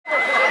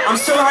I'm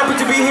so happy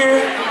to be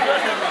here.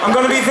 I'm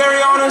gonna be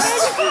very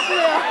honest.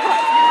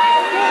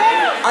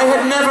 I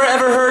had never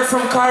ever heard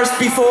from Kaarst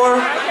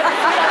before.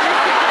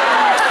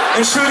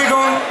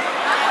 Entschuldigung.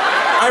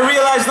 I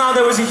realize now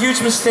that was a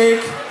huge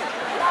mistake.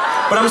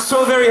 But I'm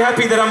so very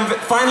happy that I'm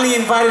finally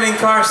invited in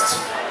Kaarst.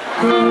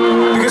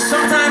 Because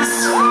sometimes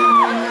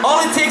all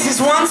it takes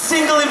is one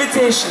single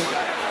invitation.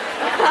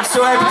 I'm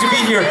so happy to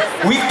be here.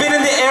 We've been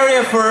in the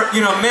area for,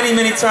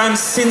 many times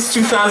since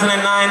 2009,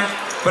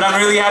 but I'm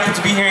really happy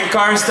to be here in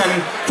Kaarst,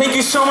 and thank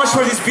you so much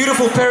for this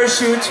beautiful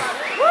parachute.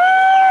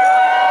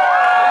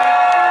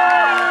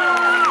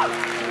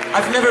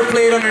 I've never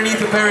played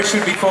underneath a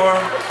parachute before.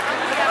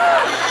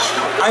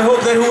 I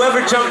hope that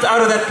whoever jumped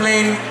out of that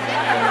plane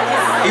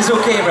is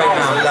okay right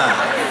now.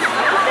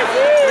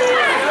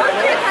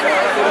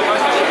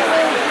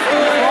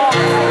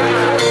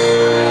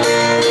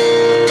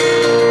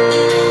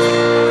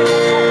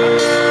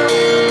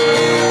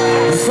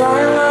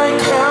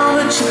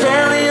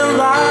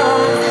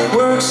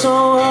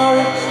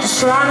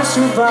 Trying to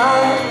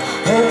survive,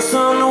 head's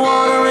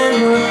underwater and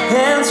your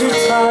hands are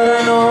tied,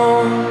 I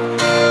know.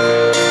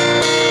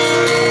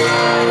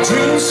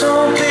 Dreams so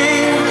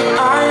big,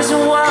 eyes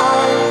are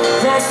wide,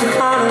 that's the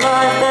kind of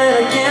life that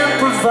I can't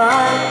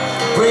provide.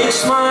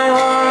 Breaks my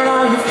heart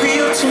how you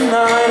feel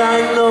tonight,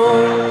 I know.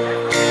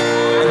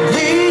 And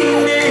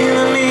lean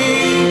into me,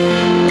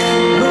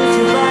 with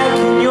your back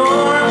in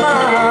your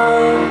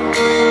mind.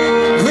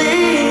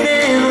 Lean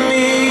into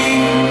me,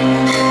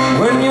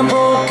 when you're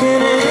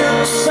broken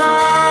inside.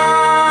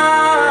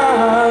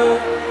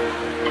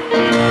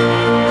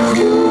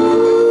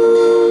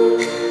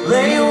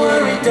 Lay your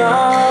worry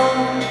down,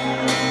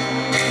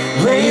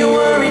 lay your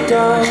worry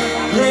down,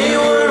 lay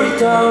your worry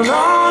down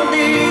on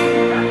me.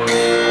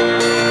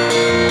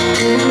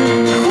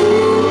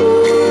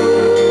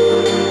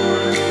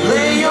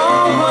 Lay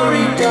your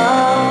worry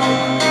down,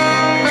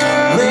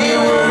 lay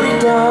your worry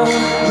down,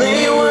 lay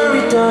your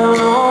worry down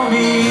on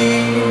me.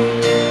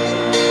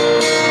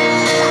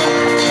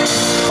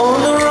 On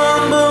the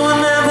run but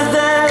we're never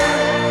there,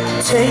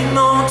 take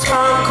no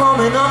time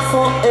coming up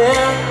for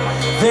air.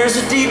 There's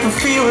a deeper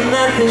feeling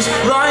that this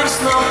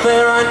life's not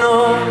fair, I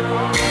know.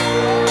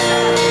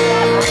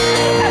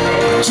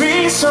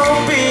 Dreams so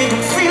big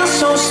and feel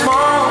so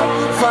small,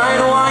 fight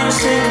while you're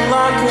sinking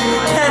like a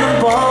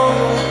cannonball.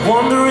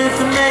 Wonder if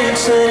it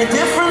makes any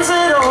difference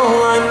at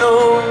all, I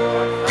know.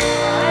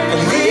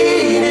 And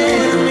lean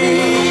into me,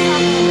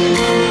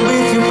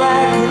 with your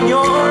back and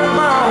your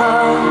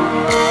mind.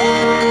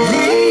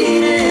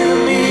 Lean into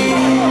me,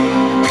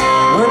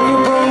 when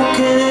you're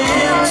broken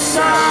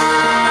inside.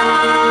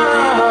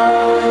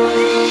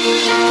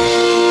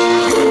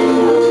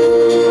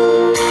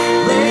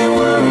 Lay your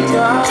worry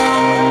down,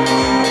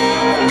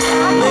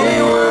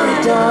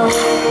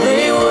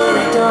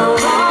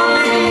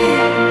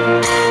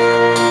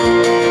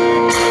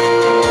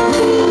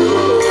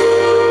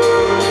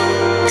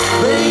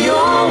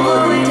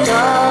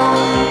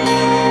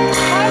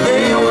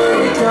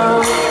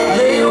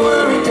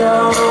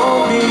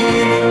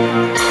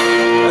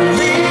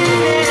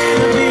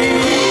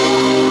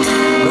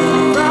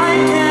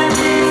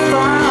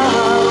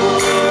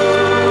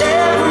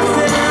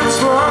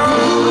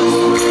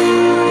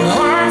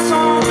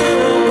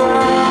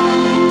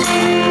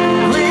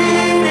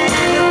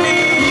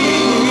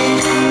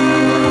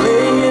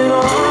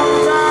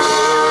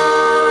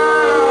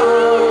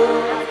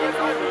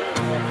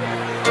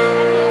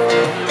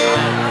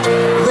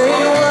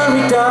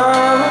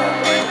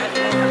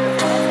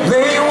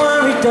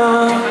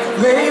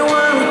 lay your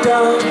worry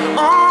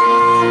down.